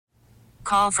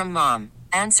Call from mom.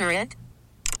 Answer it.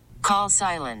 Call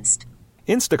silenced.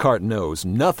 Instacart knows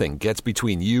nothing gets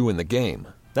between you and the game.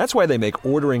 That's why they make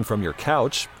ordering from your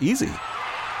couch easy.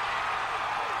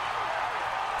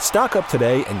 Stock up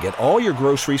today and get all your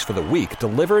groceries for the week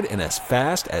delivered in as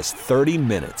fast as 30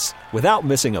 minutes without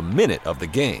missing a minute of the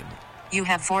game. You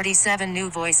have 47 new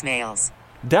voicemails.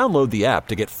 Download the app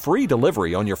to get free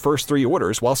delivery on your first 3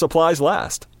 orders while supplies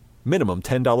last. Minimum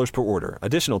 $10 per order.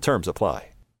 Additional terms apply.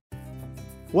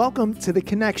 Welcome to The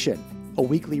Connection, a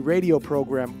weekly radio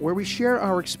program where we share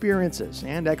our experiences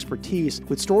and expertise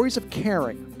with stories of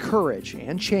caring, courage,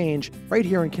 and change right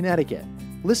here in Connecticut.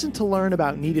 Listen to learn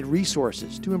about needed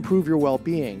resources to improve your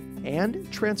well-being and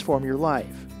transform your life.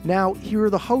 Now, here are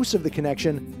the hosts of The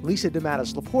Connection, Lisa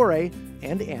DeMatteis-Lepore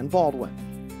and Ann Baldwin.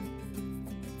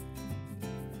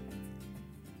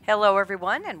 Hello,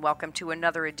 everyone, and welcome to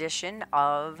another edition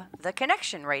of The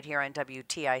Connection right here on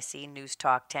WTIC News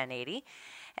Talk 1080.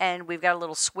 And we've got a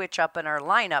little switch up in our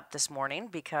lineup this morning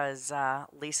because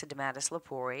Lisa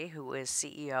DeMatteis-Lepore, who is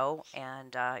CEO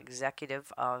and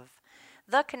executive of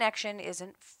The Connection,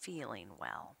 isn't feeling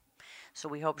well. So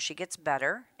we hope she gets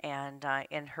better. And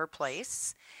in her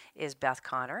place is Beth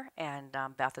Connor. And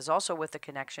Beth is also with The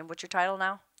Connection. What's your title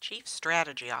now? Chief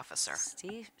Strategy Officer.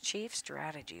 Chief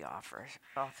Strategy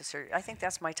Officer. I think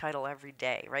that's my title every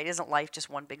day, right? Isn't life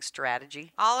just one big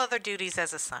strategy? All other duties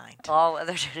as assigned. All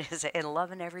other duties, and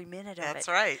loving every minute of it. That's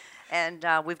right. And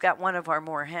we've got one of our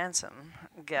more handsome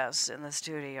guests in the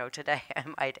studio today, I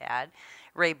might add.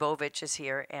 Ray Bovich is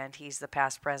here, and he's the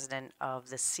past president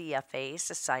of the CFA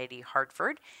Society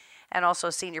Hartford, and also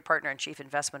Senior Partner and Chief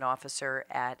Investment Officer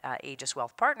at Aegis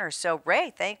Wealth Partners. So,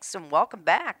 Ray, thanks and welcome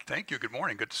back. Thank you. Good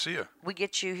morning. Good to see you. We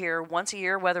get you here once a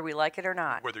year, whether we like it or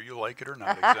not. Whether you like it or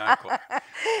not, exactly.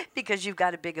 Because you've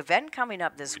got a big event coming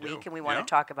up this week, and we want Yeah. to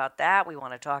talk about that. We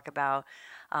want to talk about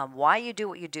why you do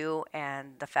what you do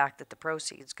and the fact that the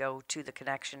proceeds go to The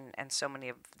Connection and so many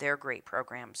of their great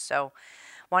programs. So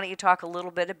why don't you talk a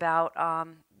little bit about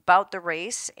the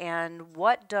race and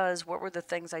what were the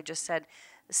things I just said,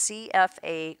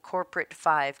 CFA Corporate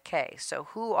 5K. So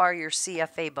who are your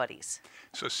CFA buddies?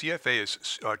 So CFA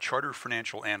is Chartered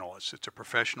Financial Analyst. It's a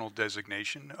professional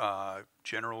designation,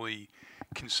 generally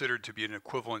considered to be an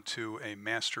equivalent to a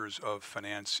Master's of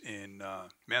Finance in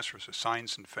Master's of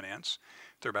Science in Finance.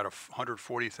 There are about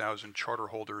 140,000 charter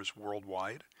holders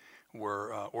worldwide.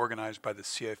 We're organized by the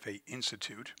CFA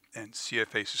Institute, and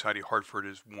CFA Society Hartford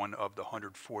is one of the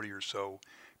 140 or so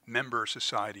member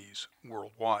societies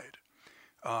worldwide.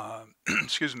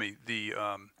 The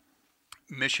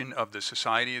mission of the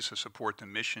society is to support the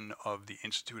mission of the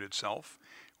Institute itself,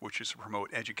 which is to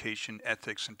promote education,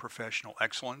 ethics, and professional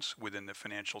excellence within the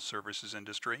financial services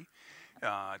industry.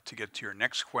 To get to your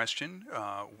next question,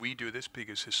 we do this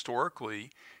because historically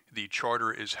the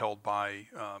charter is held by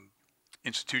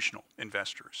institutional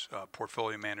investors,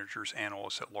 portfolio managers,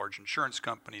 analysts at large insurance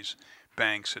companies,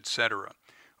 banks, etc.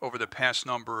 Over the past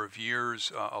number of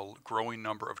years, a growing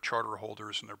number of charter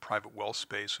holders in their private wealth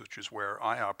space, which is where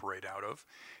I operate out of.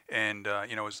 And,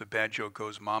 as the bad joke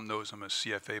goes, Mom knows I'm a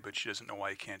CFA, but she doesn't know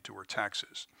why I can't do her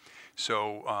taxes.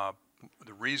 So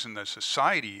the reason the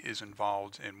society is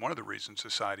involved, and one of the reasons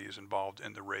society is involved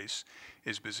in the race,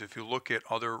 is because if you look at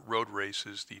other road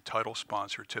races, the title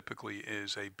sponsor typically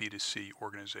is a B2C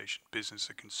organization, business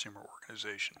to consumer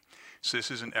organization. So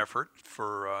this is an effort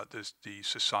for the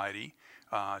society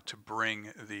to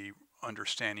bring the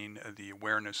understanding, the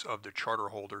awareness of the charter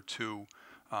holder to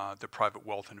the private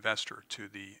wealth investor, to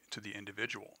the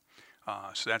individual.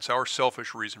 So that's our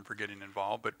selfish reason for getting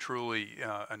involved, but truly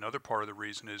another part of the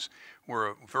reason is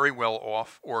we're a very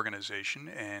well-off organization,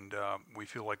 and we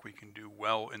feel like we can do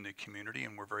well in the community,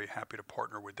 and we're very happy to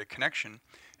partner with The Connection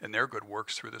and their good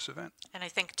works through this event. And I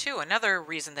think, too, another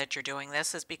reason that you're doing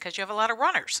this is because you have a lot of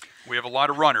runners. We have a lot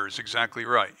of runners, exactly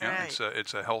right. Yeah, Right.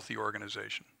 It's a healthy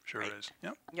organization. Sure Right. it is.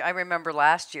 Yep. Yeah, I remember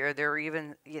last year there were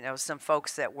even, some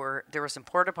folks there were some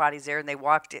porta potties there, and they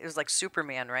walked in, it was like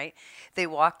Superman, right? They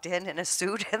walked in a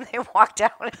suit and they walked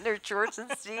out in their shorts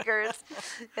and sneakers.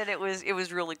 And it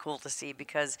was really cool to see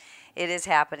because it is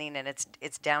happening, and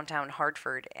it's downtown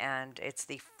Hartford, and it's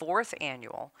the 4th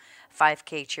annual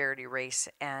 5K charity race.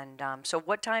 And so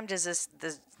what time does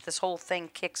this whole thing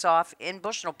kicks off? In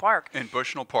Bushnell Park. In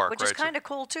Bushnell Park, Which right. is kind of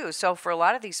cool, too. So for a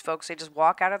lot of these folks, they just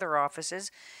walk out of their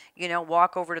offices,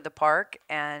 walk over to the park,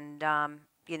 and,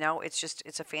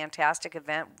 it's a fantastic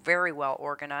event, very well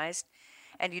organized.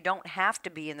 And you don't have to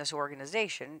be in this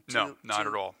organization No, not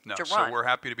at all. No. to So run. we're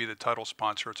happy to be the title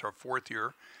sponsor. It's our 4th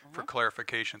year. For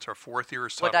clarification, it's our 4th year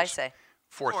as title. What'd I say?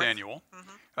 Fourth annual.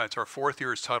 It's our 4th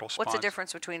year as title sponsor. What's the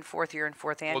difference between 4th year and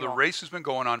 4th annual? Well, the race has been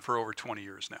going on for over 20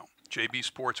 years now. JB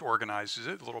Sports organizes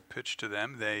it. A little pitch to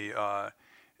them. They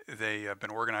have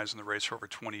been organizing the race for over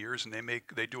 20 years, and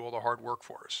they do all the hard work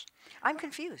for us. I'm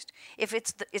confused. If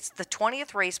it's the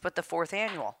 20th race, but the 4th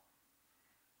annual.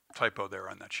 Typo there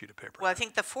on that sheet of paper. Well, I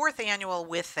think the 4th annual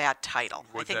with that title.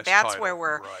 With I think that that's title, where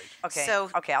we're. right. Okay. So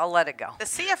okay, I'll let it go. the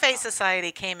CFA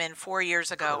Society came in 4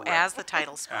 years ago Correct. as the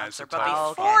title sponsor, but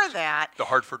title before sponsor. that, The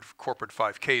Hartford Corporate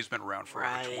 5K has been around for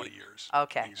Right. over 20 years.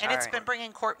 Okay. Exactly. and it's All been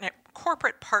bringing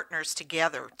corporate partners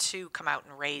together to come out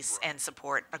and race and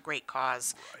support a great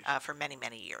cause for many,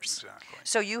 many years. Exactly.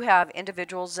 So you have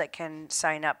individuals that can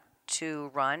sign up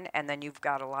to run, and then you've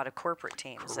got a lot of corporate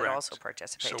teams that also Correct.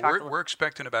 participate. So Talk a we're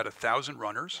expecting about 1,000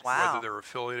 runners, Wow. whether they're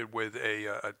affiliated with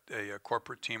a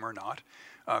corporate team or not.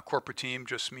 Corporate team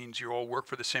just means you all work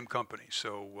for the same company.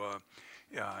 So,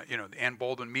 Ann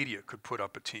Bolden Media could put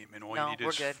up a team, and all No, you need we're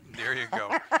is good. there you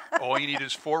go. All you need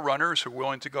is 4 runners who are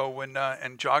willing to go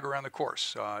and jog around the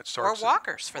course. It starts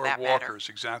walkers, for or that matter. walkers,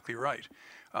 exactly right.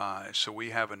 So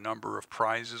we have a number of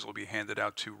prizes will be handed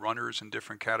out to runners in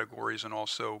different categories, and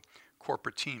also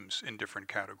corporate teams in different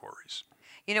categories.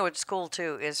 You know what's cool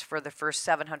too is for the first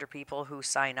 700 people who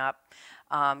sign up,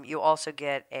 you also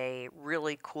get a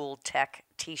really cool tech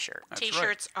T-shirt. That's right.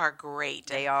 T-shirts are great.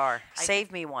 They are.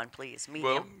 Save me one, please.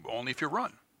 Well, Medium. only if you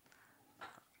run.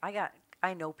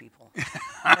 I know people.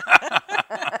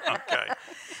 Okay.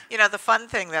 You know, the fun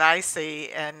thing that I see,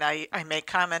 and I make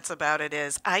comments about it,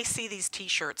 is I see these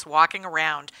T-shirts walking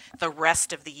around the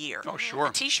rest of the year. Oh, sure.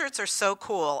 The T-shirts are so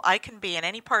cool. I can be in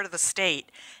any part of the state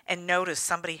and notice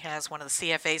somebody has one of the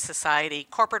CFA Society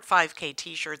Corporate 5K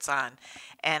T-shirts on,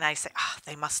 and I say,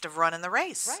 they must have run in the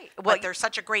race. Right. But Well, they're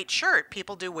such a great shirt.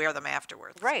 People do wear them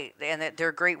afterwards. Right, and they're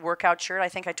a great workout shirt. I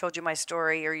think I told you my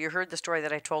story, or you heard the story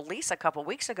that I told Lisa a couple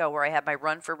weeks ago, where I had my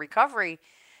Run for Recovery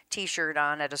T-shirt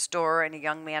on at a store, and a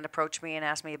young man approached me and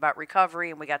asked me about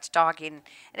recovery, and we got to talking,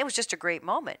 and it was just a great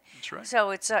moment. That's right.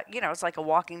 So it's it's like a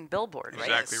walking billboard,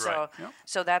 right? Exactly right. So, Yep.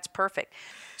 so that's perfect.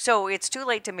 So it's too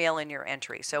late to mail in your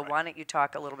entry. So why don't you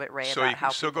talk a little bit, Ray, So about you how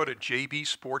can still go to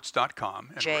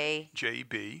jbsports.com. And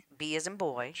JB. B as in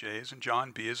boy. J as in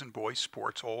John, B as in boy,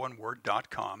 sports, all one word,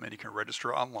 .com, and you can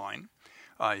register online.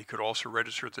 You could also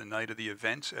register at the night of the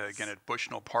event, again at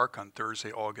Bushnell Park on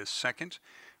Thursday, August 2nd.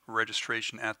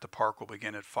 Registration at the park will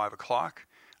begin at 5 o'clock.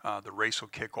 The race will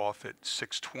kick off at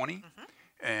 6:20.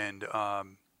 And,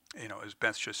 as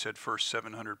Beth just said, first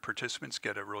 700 participants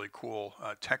get a really cool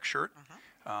tech shirt.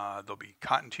 There'll be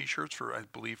cotton T-shirts I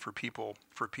believe, for people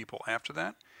after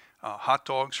that. Hot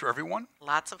dogs for everyone.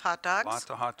 Lots of hot dogs. Lots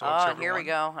of hot dogs. Oh, everyone. here we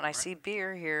go. And I see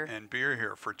beer here. And beer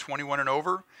here for 21 and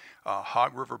over.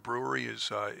 Hog River Brewery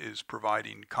is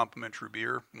providing complimentary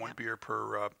beer, one beer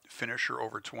per finisher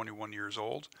over 21 years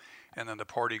old, and then the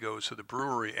party goes to the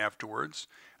brewery afterwards,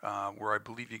 where I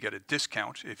believe you get a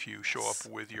discount if you show up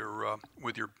with your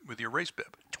race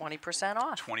bib. 20%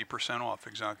 off. 20% off,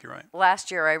 exactly right.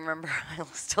 Last year, I remember, I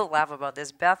still laugh about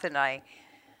this. Beth and I,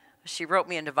 she wrote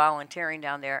me into volunteering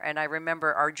down there, and I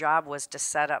remember our job was to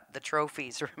set up the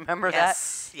trophies. Remember that?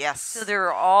 Yes. So there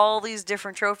are all these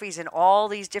different trophies in all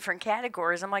these different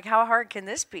categories. I'm like, how hard can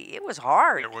this be? It was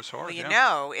hard. It was hard. Well, you yeah.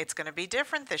 know, it's going to be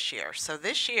different this year. So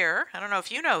this year, I don't know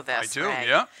if you know I this. do. Ray.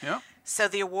 Yeah. So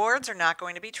the awards are not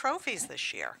going to be trophies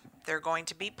this year. They're going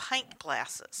to be pint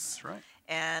glasses. That's right.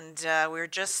 And we were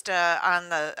just on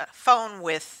the phone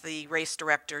with the race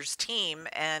directors team,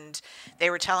 and they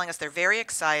were telling us they're very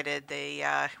excited. They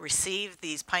received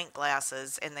these pint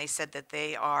glasses, and they said that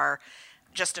they are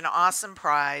just an awesome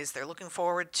prize. They're looking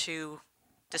forward to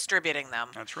distributing them.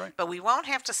 That's right. But we won't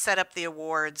have to set up the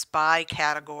awards by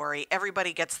category.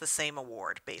 Everybody gets the same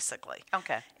award, basically.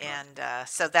 Okay. And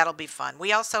so that'll be fun.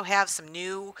 We also have some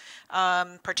new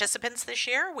participants this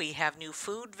year. We have new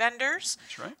food vendors.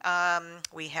 That's right.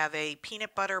 We have a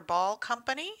peanut butter ball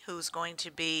company who's going to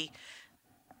be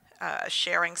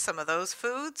sharing some of those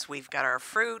foods. We've got our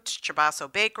fruit.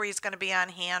 Chabasso Bakery is going to be on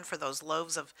hand for those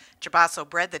loaves of Chabasso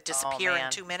bread that disappear in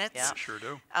man. 2 minutes. Yeah. Sure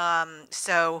do.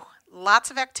 So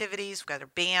lots of activities. We've got a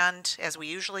band, as we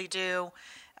usually do.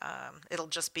 It'll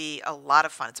just be a lot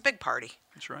of fun. It's a big party.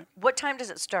 That's right. What time does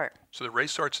it start? So the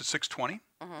race starts at 6:20.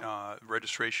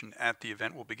 Registration at the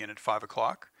event will begin at 5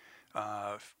 o'clock.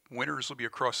 Winners will be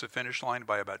across the finish line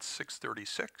by about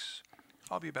 6:36.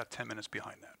 I'll be about 10 minutes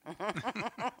behind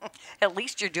that. At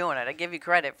least you're doing it. I give you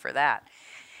credit for that.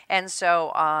 And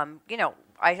so,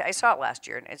 I saw it last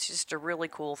year, and it's just a really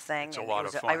cool thing. It's a And lot it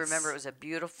was of I fun. remember it was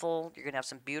you're going to have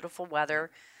some beautiful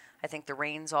weather. I think the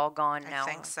rain's all gone now. I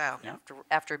think so. Yeah.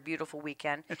 After a beautiful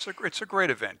weekend. It's a great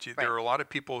event. Right. There are a lot of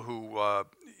people who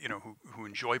who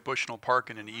enjoy Bushnell Park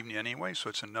in an evening anyway, so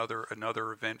it's another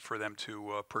event for them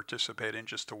to participate in,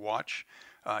 just to watch.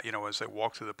 As they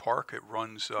walk through the park, it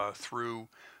runs through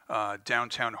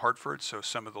downtown Hartford, so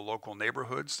some of the local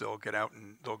neighborhoods they'll get out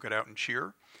and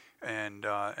cheer. And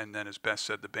then, as Beth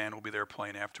said, the band will be there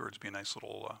playing afterwards. Be a nice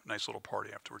little party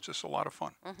afterwards. Just a lot of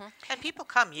fun. Mm-hmm. And people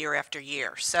come year after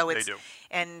year, so They it's. do.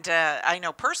 And I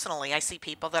know personally, I see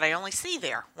people that I only see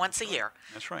there once a year.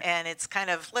 That's right. And it's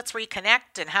kind of, let's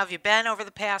reconnect. And how have you been over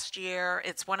the past year?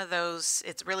 It's one of those.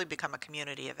 It's really become a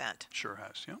community event. Sure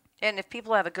has. Yeah. And if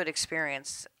people have a good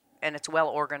experience and it's well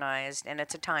organized and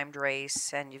it's a timed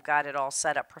race and you've got it all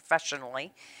set up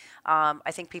professionally,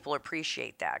 I think people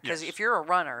appreciate that. Because Yes. if you're a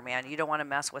runner, man, you don't want to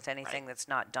mess with anything that's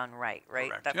not done right, right?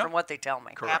 Correct. That, Yep. From what they tell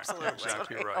me. Correct. Absolutely.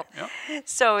 Exactly right. Yep.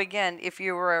 So again, if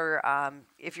you're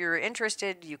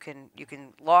interested, you can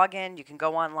log in. You can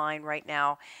go online right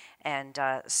now and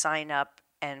sign up.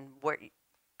 And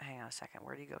hang on a second.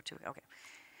 Where do you go to? Okay.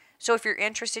 So if you're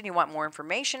interested, you want more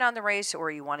information on the race, or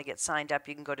you want to get signed up,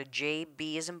 you can go to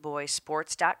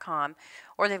jbasandboysports.com,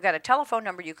 or they've got a telephone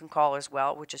number you can call as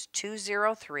well, which is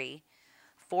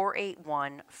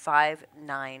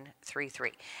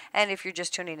 203-481-5933. And if you're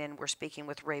just tuning in, we're speaking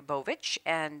with Ray Bovich,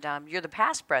 and you're the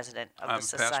past president of I'm the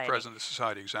society. past president of the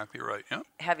society. Exactly right. Yeah.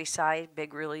 Heavy sigh,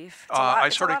 big relief. I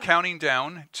started counting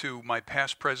down to my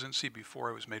past presidency before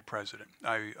I was made president.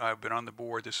 I've been on the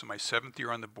board. This is my 7th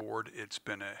year on the board. It's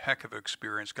been a heck of an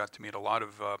experience. Got to meet a lot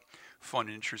of fun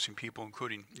and interesting people,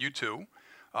 including you two.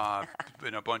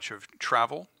 Been a bunch of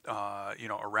travel,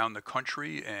 around the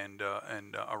country and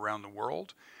around the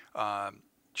world.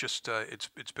 It's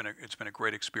been a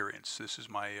great experience. This is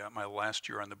my last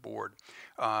year on the board.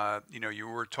 You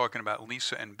were talking about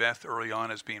Lisa and Beth early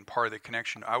on as being part of the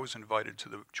Connection. I was invited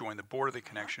to join the board of the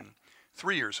Connection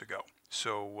 3 years ago.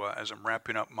 So as I'm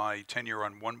wrapping up my tenure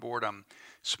on one board, I'm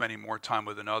spending more time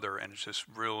with another, and it's just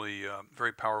really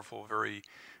very powerful, very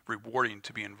rewarding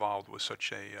to be involved with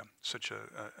such a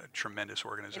tremendous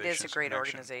organization. It is a great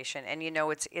Connection. organization, and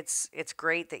it's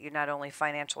great that you not only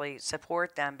financially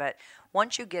support them, but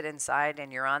once you get inside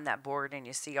and you're on that board and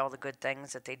you see all the good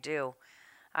things that they do,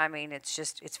 I mean, it's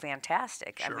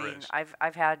fantastic. Sure I mean, is.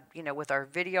 I've had with our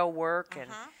video work and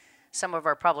some of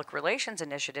our public relations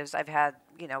initiatives, I've had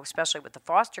especially with the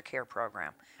foster care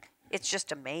program. It's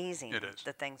just amazing It is.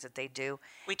 the things that they do.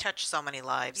 We touch so many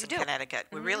lives You in do. Connecticut.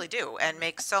 We really do, and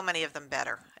make so many of them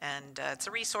better. And it's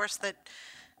a resource that,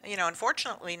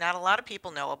 unfortunately, not a lot of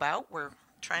people know about. We're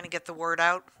trying to get the word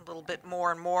out a little bit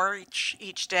more and more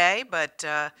each day. But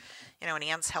and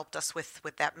Ann's helped us with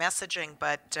that messaging.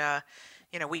 But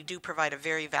we do provide a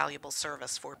very valuable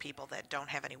service for people that don't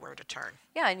have anywhere to turn.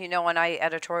 Yeah, and and I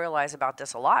editorialize about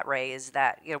this a lot, Ray, is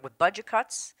that, with budget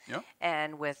cuts Yep.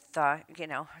 and with,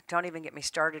 don't even get me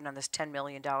started on this $10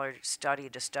 million study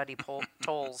to study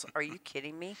tolls. Are you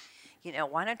kidding me?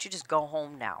 Why don't you just go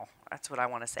home now? That's what I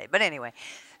want to say. But anyway,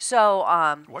 so.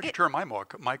 Why'd you turn my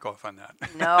mic off on that?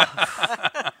 No.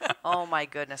 Oh, my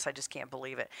goodness. I just can't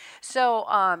believe it. So,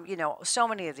 so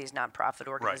many of these nonprofit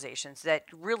organizations that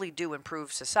really do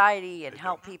improve society and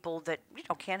help people that,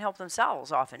 can't help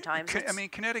themselves oftentimes.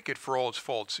 Connecticut, for all its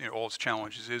faults, all its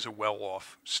challenges, is a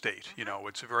well-off state.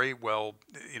 It's a very well,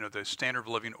 the standard of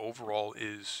living overall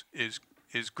is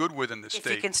good within the state.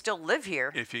 If you can still live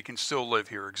here. If you can still live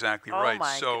here, exactly Oh right.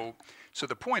 my So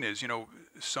the point is,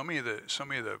 so many of the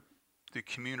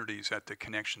communities that the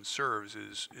Connection serves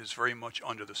is very much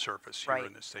under the surface here Right.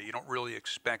 in the state. You don't really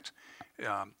expect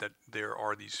that there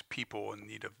are these people in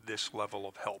need of this level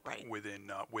of help Right.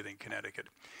 within Connecticut.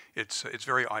 It's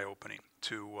very eye-opening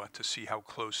to see how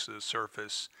close to the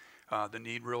surface the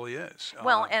need really is.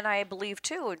 Well, and I believe,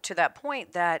 too, to that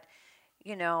point that,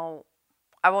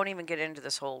 I won't even get into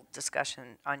this whole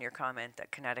discussion on your comment that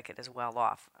Connecticut is well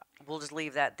off. We'll just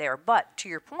leave that there. But to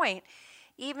your point,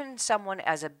 even someone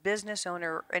as a business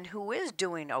owner and who is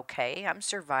doing okay, I'm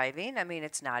surviving. I mean,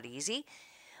 it's not easy.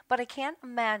 But I can't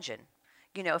imagine,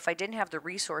 if I didn't have the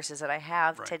resources that I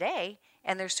have Right. today,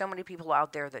 and there's so many people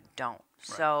out there that don't.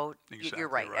 So Exactly you're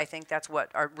right. I right. think that's what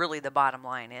really the bottom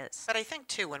line is. But I think,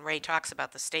 too, when Ray talks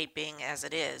about the state being as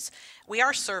it is, we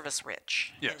are service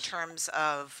rich in Yes. terms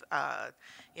of,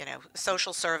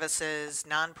 social services,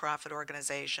 nonprofit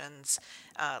organizations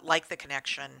like The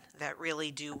Connection that really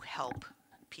do help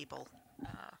people,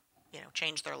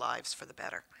 change their lives for the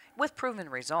better. With proven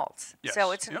results. Yes.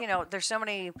 So it's, Yep. there's so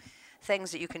many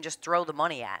things that you can just throw the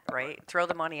money at, right? Throw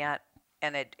the money at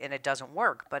and it doesn't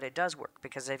work, but it does work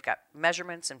because they've got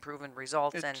measurements and proven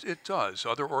results. It does.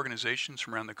 Other organizations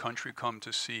from around the country come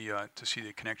to see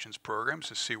the Connections programs,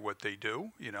 to see what they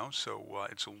do. So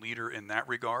it's a leader in that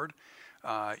regard.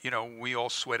 We all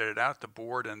sweated it out. The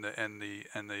board and the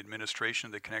administration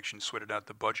of the Connection sweated out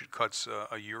the budget cuts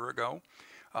a year ago.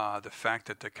 The fact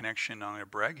that the Connection, I'm going to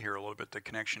brag here a little bit, the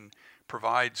Connection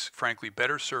provides, frankly,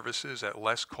 better services at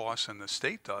less cost than the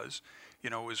state does,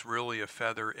 is really a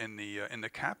feather in the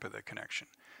cap of the Connection.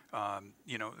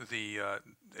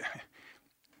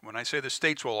 When I say the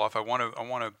state's roll off, I want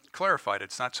to clarify it.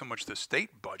 It's not so much the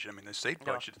state budget. I mean, the state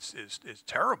budget is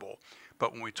terrible.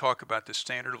 But when we talk about the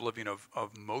standard of living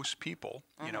of most people,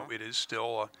 it is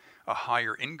still a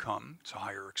higher income. It's a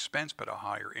higher expense, but a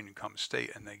higher income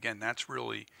state. And again, that's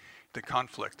really the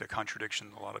conflict, the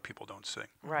contradiction a lot of people don't see.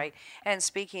 Right. And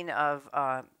speaking of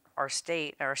our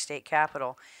state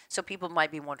capital, so people might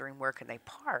be wondering, where can they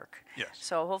park? Yes.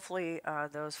 So hopefully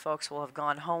those folks will have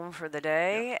gone home for the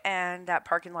day, and that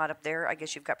parking lot up there, I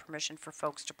guess you've got permission for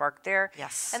folks to park there.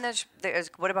 Yes. And there's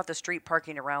what about the street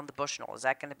parking around the Bushnell? Is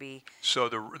that going to be? So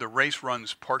the race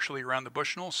runs partially around the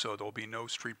Bushnell, so there'll be no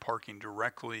street parking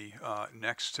directly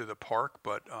next to the park,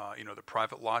 but the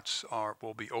private lots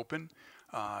will be open.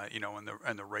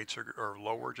 And the rates are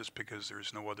lower just because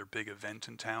there's no other big event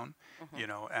in town.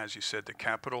 As you said, the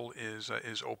Capitol is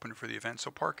open for the event,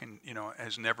 so parking,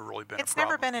 has never really been a problem. It's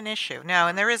never been an issue, no.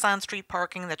 And there is on-street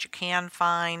parking that you can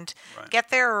find. Right. Get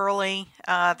there early.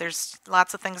 There's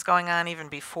lots of things going on even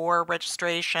before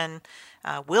registration.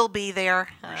 We'll be there.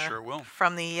 We sure will.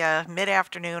 From the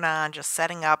mid-afternoon on, just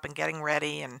setting up and getting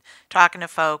ready and talking to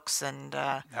folks and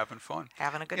having fun,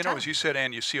 having a good time. As you said,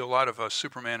 Ann, you see a lot of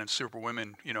Superman and Superwomen,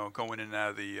 going in and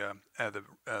out of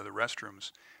the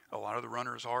restrooms. A lot of the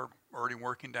runners are already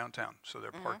working downtown, so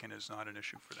their parking is not an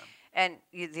issue for them. And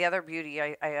the other beauty,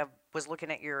 I was looking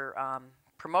at your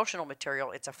promotional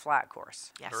material. It's a flat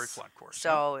course. Yes. Very flat course.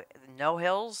 So no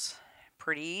hills.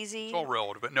 Pretty easy. It's all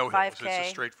relative, but no hills. It's a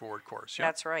straightforward course. Yep.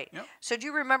 That's right. Yep. So do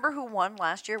you remember who won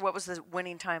last year? What was the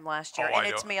winning time last year? And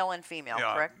it's male and female,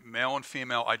 correct? Male and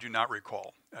female, I do not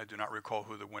recall. I do not recall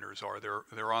who the winners are.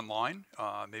 They're online.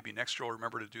 Maybe next year I'll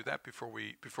remember to do that before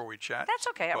we chat. That's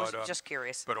okay. I was just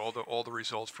curious. But all the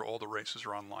results for all the races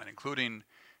are online, including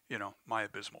my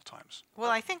abysmal times. Well,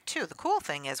 I think, too, the cool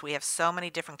thing is we have so many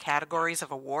different categories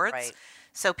of awards. Right.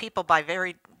 So people by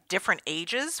very different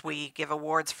ages, we give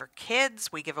awards for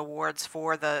kids, we give awards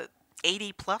for the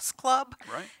 80-plus club.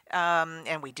 Right.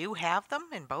 And we do have them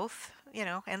in both,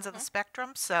 ends of the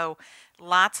spectrum. So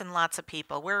lots and lots of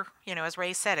people. We're, as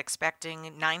Ray said,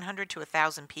 expecting 900 to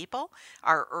 1,000 people.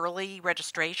 Our early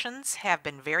registrations have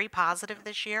been very positive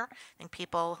this year. I think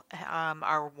people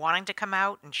are wanting to come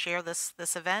out and share this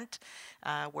event.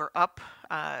 We're up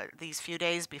these few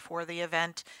days before the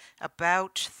event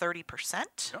about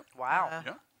 30%. Yep. Wow.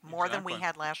 Yeah. More than we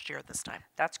had last year at this time.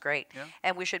 That's great. Yeah.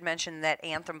 And we should mention that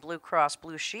Anthem Blue Cross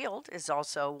Blue Shield is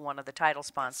also one of the title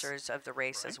sponsors of the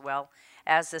race, as well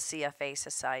as the CFA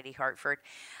Society Hartford.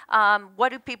 What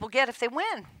do people get if they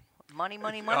win? Money.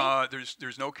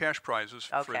 There's no cash prizes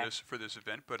Okay. for this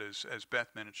event, but as Beth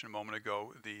mentioned a moment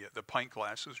ago, the pint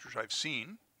glasses, which I've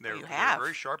seen, they're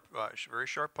very sharp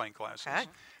pint glasses. Okay.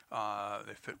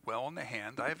 They fit well in the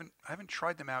hand. I haven't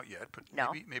tried them out yet, but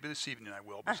No. maybe this evening I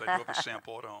will, because I do have a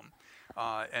sample at home.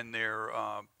 And they're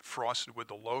frosted with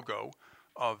the logo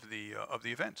of the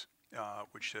event,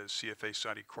 which says CFA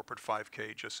Society Corporate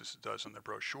 5K, just as it does on the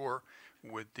brochure,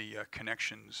 with the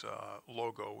Connections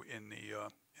logo in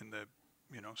the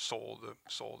sole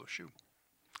of the shoe.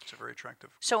 It's very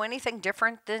attractive. So anything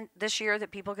different than this year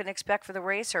that people can expect for the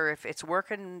race, or if it's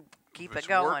working, keep If it's it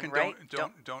going, working, right?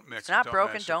 Don't mix. It's not don't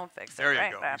broken, mess it. don't fix it. There you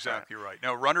right? go. That's right. Exactly right.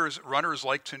 Now runners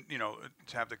like to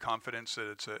to have the confidence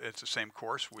that it's the same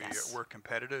course. We're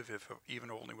competitive, if even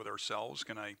only with ourselves.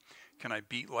 Can I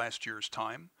beat last year's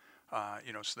time? So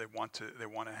they want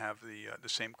to have the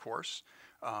same course.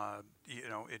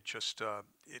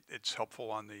 It's helpful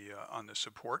on the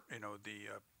support. The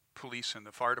police and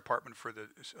the fire department for the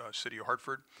city of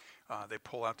Hartford, they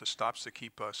pull out the stops to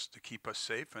keep us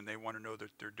safe, and they want to know that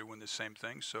they're doing the same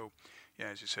thing. So,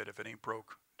 as you said, if it ain't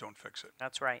broke, don't fix it.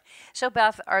 That's right. So,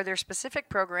 Beth, are there specific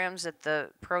programs that the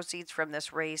proceeds from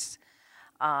this race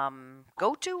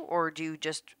go to, or do you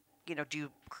just, do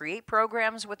you create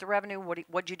programs with the revenue?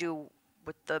 What'd you do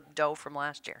with the dough from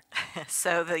last year?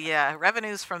 So the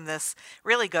revenues from this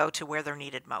really go to where they're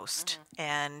needed most.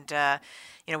 And,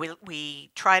 we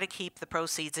try to keep the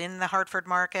proceeds in the Hartford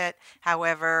market.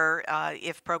 However,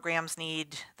 if programs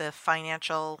need the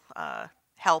financial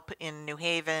help in New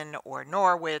Haven or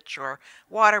Norwich or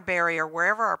Waterbury or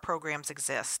wherever our programs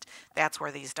exist, that's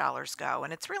where these dollars go.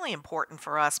 And it's really important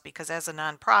for us because as a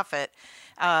nonprofit,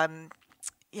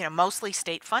 mostly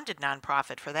state-funded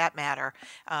nonprofit for that matter,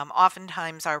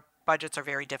 oftentimes our budgets are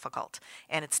very difficult,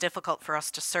 and it's difficult for us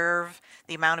to serve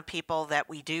the amount of people that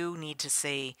we do need to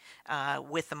see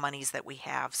with the monies that we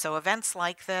have. So events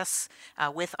like this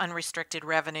with unrestricted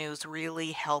revenues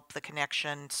really help the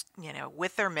Connection,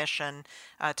 with their mission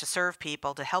to serve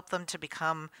people, to help them to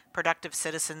become productive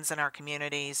citizens in our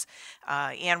communities.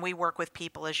 And we work with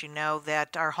people, as you know,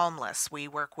 that are homeless. We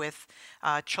work with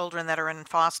children that are in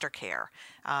foster care.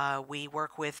 We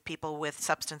work with people with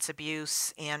substance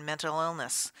abuse and mental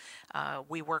illness.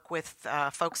 We work with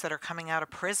folks that are coming out of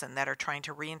prison that are trying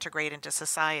to reintegrate into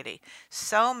society.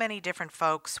 So many different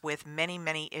folks with many,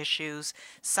 many issues,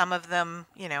 some of them,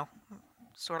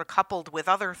 sort of coupled with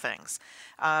other things.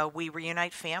 We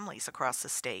reunite families across the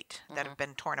state that have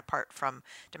been torn apart from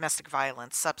domestic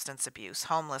violence, substance abuse,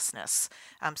 homelessness,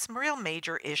 some real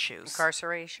major issues.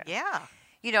 Incarceration. Yeah.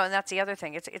 And that's the other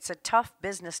thing. It's a tough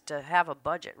business to have a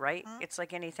budget, right? It's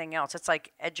like anything else. It's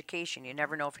like education. You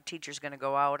never know if a teacher's going to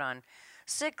go out on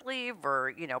sick leave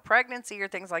or, pregnancy or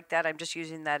things like that. I'm just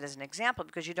using that as an example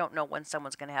because you don't know when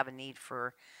someone's going to have a need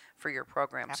for your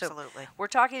program. Absolutely. So we're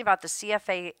talking about the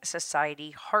CFA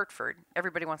Society Hartford.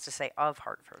 Everybody wants to say of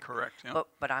Hartford. Correct. Yeah.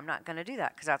 But I'm not going to do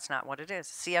that because that's not what it is.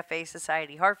 CFA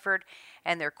Society Hartford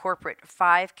and their corporate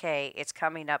 5K. It's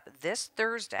coming up this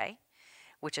Thursday,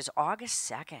 which is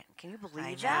August 2nd. Can you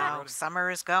believe that? I know. Summer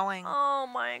is going. Oh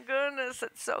my goodness,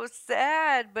 it's so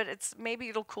sad, but maybe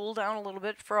it'll cool down a little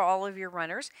bit for all of your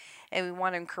runners, and we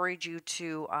want to encourage you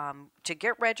to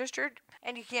get registered.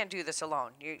 And you can't do this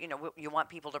alone. You want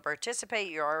people to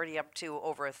participate. You're already up to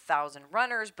over 1,000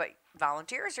 runners, but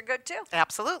volunteers are good too.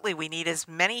 Absolutely, we need as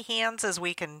many hands as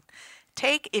we can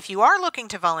take. If you are looking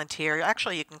to volunteer,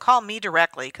 actually you can call me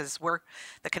directly because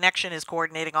the Connection is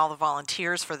coordinating all the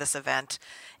volunteers for this event.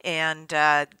 And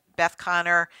Beth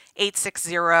Connor,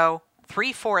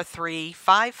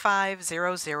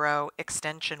 860-343-5500,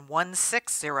 extension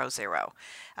 1600.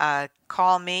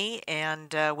 Call me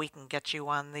and we can get you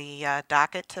on the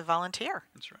docket to volunteer.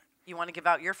 That's right. You want to give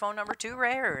out your phone number too,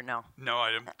 Ray, or no? No,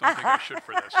 I don't think I should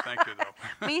for this. Thank you, though.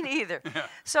 Me neither. Yeah.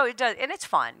 So it does, and it's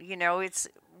fun. It's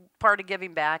part of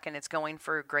giving back, and it's going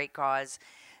for a great cause.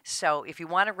 So if you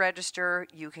want to register,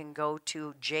 you can go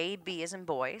to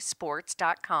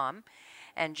jbasandboysports.com,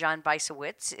 and John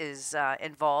Beisowitz is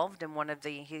involved in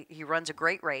he runs a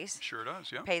great race. Sure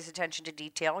does, yeah. Pays attention to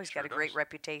detail. He's got a great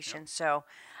reputation. Yep. So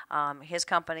his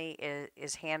company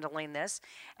is handling this.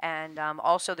 And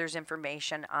also there's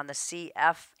information on the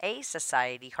CFA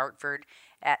Society Hartford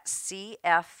at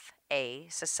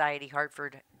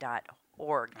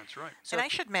cfasocietyhartford.org. That's right. So and I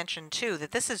should mention, too, that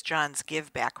this is John's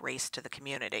give back race to the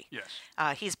community. Yes.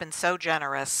 He's been so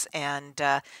generous, and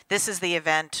this is the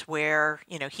event where,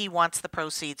 he wants the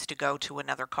proceeds to go to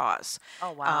another cause.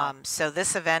 Oh, wow. So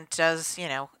this event does,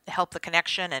 help the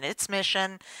Connection and its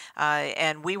mission,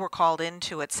 and we were called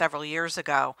into it several years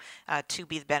ago to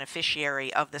be the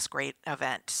beneficiary of this great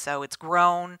event. So it's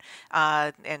grown,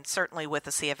 and certainly with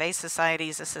the CFA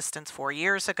Society's assistance 4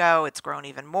 years ago, it's grown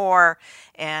even more,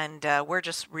 and we're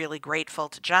just really grateful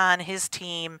to John, his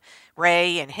team,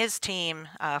 Ray, and his team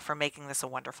for making this a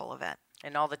wonderful event.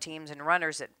 And all the teams and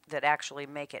runners that actually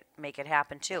make it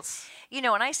happen too. Yes.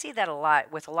 And I see that a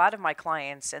lot with a lot of my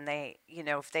clients, and they,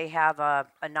 if they have a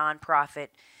nonprofit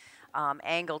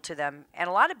angle to them, and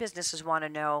a lot of businesses want to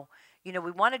know,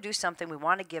 we want to do something, we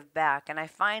want to give back, and I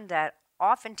find that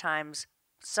oftentimes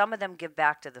some of them give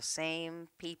back to the same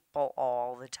people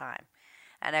all the time,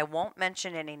 and I won't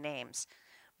mention any names.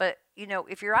 But,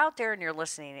 if you're out there and you're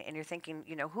listening and you're thinking,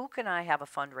 who can I have a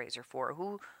fundraiser for?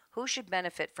 Who should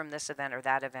benefit from this event or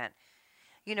that event?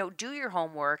 Do your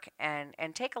homework and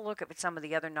take a look at some of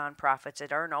the other nonprofits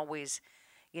that aren't always,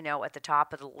 at the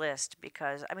top of the list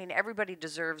because, everybody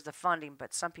deserves the funding,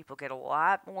 but some people get a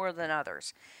lot more than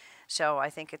others. So I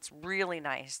think it's really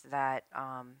nice that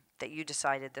that you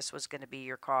decided this was going to be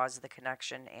your cause, the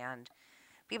Connection, and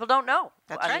people don't know.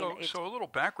 That's right. So a little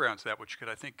background to that, which could,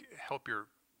 I think, help your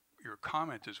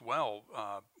comment as well.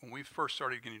 When we first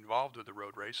started getting involved with the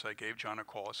road race, I gave John a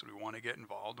call. I said we want to get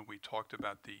involved, and we talked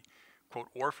about the quote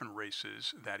orphan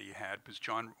races that he had because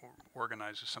John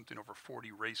organizes something over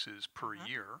 40 races per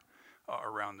year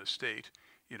around the state.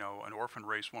 An orphan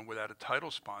race, one without a title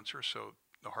sponsor. So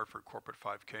the Hartford Corporate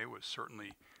 5K was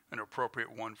certainly an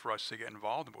appropriate one for us to get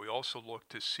involved in. But we also looked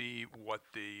to see what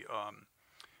the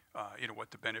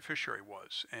what the beneficiary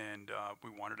was, and we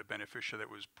wanted a beneficiary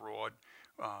that was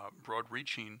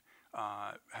broad-reaching,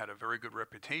 had a very good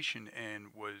reputation, and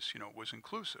was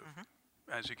inclusive.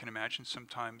 As you can imagine,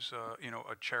 sometimes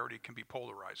a charity can be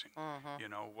polarizing.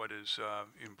 What is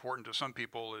important to some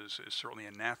people is certainly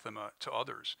anathema to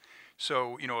others.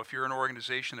 So if you're an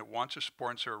organization that wants to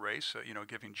sponsor a race,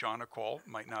 giving John a call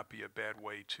might not be a bad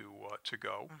way to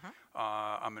go.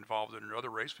 I'm involved in another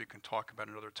race we can talk about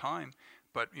another time.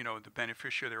 But the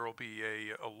beneficiary there will be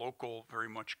a local, very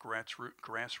much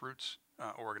grassroots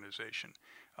organization.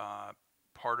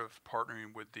 Part of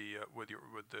partnering with the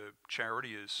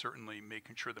charity is certainly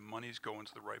making sure the money's going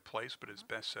to the right place. But as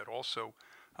Beth said, also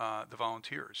the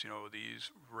volunteers.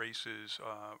 These races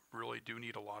really do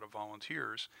need a lot of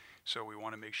volunteers. So we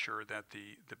want to make sure that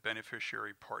the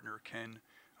beneficiary partner can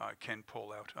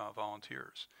pull out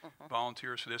volunteers.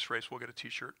 Volunteers for this race will get a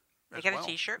T-shirt. They get a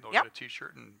T-shirt. They'll get a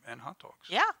T-shirt and hot dogs.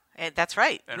 Yeah, that's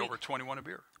right. And over 21 a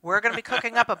beer. We're going to be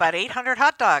cooking up about 800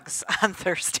 hot dogs on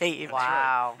Thursday evening.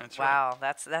 Wow. That's wow.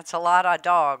 That's a lot of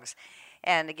dogs.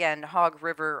 And again, Hog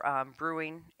River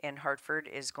Brewing in Hartford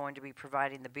is going to be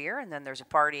providing the beer, and then there's a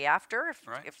party after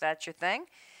if that's your thing.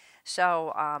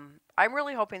 So I'm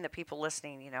really hoping that people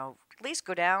listening, at least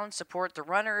go down, support the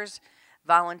runners,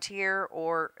 volunteer,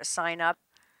 or sign up.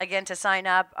 Again, to sign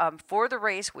up for the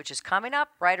race, which is coming up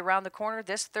right around the corner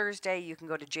this Thursday, you can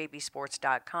go to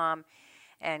jbsports.com.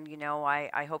 And,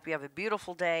 I hope you have a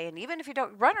beautiful day. And even if you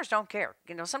don't, runners don't care.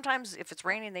 Sometimes if it's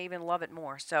raining, they even love it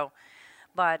more. So,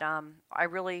 but I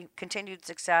really continued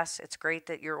success. It's great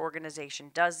that your organization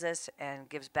does this and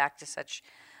gives back to such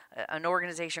an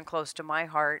organization close to my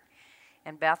heart.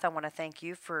 And Beth, I want to thank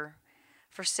you for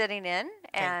sitting in.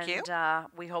 Thank you. And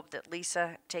we hope that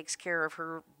Lisa takes care of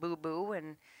her boo-boo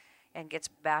and gets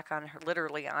back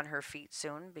literally on her feet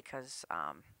soon, because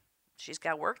she's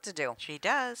got work to do. She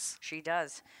does. She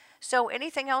does. So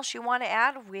anything else you want to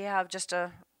add? We have just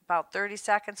about 30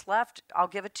 seconds left. I'll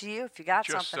give it to you if you got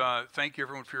something. Just thank you,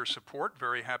 everyone, for your support.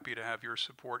 Very happy to have your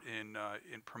support in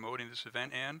promoting this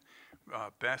event, Ann.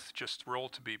 Beth, just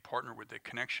thrilled to be partnered with the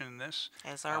Connection in this.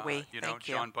 As are we. Thank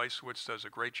you. John Beisowitz does a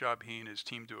great job. He and his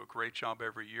team do a great job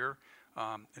every year.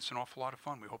 It's an awful lot of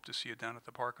fun. We hope to see you down at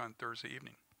the park on Thursday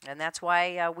evening. And that's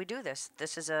why we do this.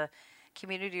 This is a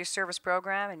community service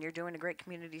program, and you're doing a great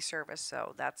community service,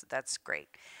 so that's great.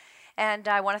 And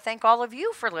I want to thank all of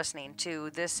you for listening to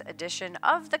this edition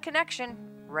of The Connection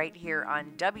right here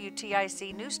on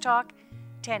WTIC News Talk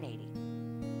 1080.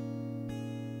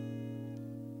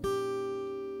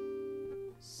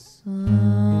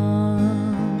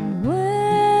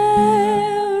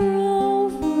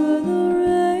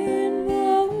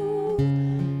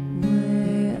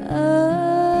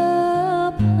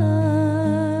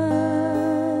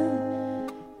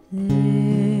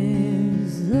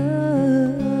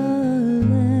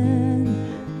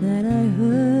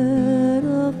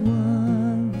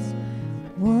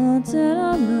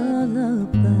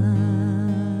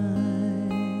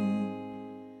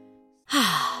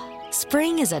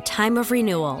 Spring is a time of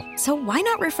renewal, so why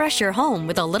not refresh your home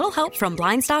with a little help from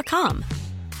Blinds.com?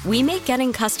 We make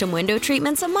getting custom window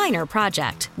treatments a minor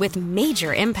project with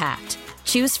major impact.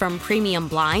 Choose from premium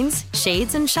blinds,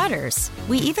 shades, and shutters.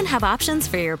 We even have options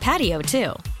for your patio,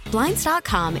 too.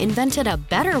 Blinds.com invented a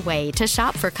better way to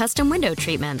shop for custom window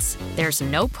treatments. There's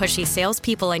no pushy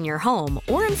salespeople in your home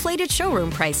or inflated showroom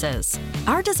prices.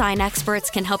 Our design experts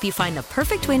can help you find the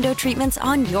perfect window treatments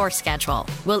on your schedule.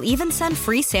 We'll even send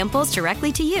free samples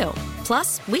directly to you.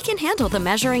 Plus, we can handle the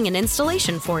measuring and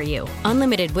installation for you.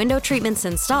 Unlimited window treatments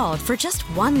installed for just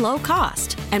one low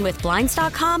cost. And with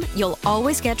Blinds.com, you'll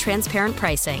always get transparent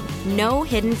pricing. No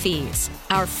hidden fees.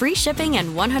 Our free shipping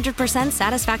and 100%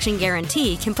 satisfaction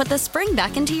guarantee can put the spring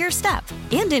back into your step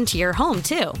and into your home,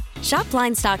 too. Shop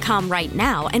Blinds.com right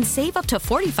now and save up to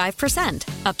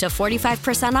 45%. Up to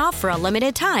 45% off for a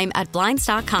limited time at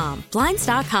Blinds.com.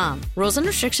 Blinds.com. Rules and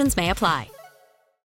restrictions may apply.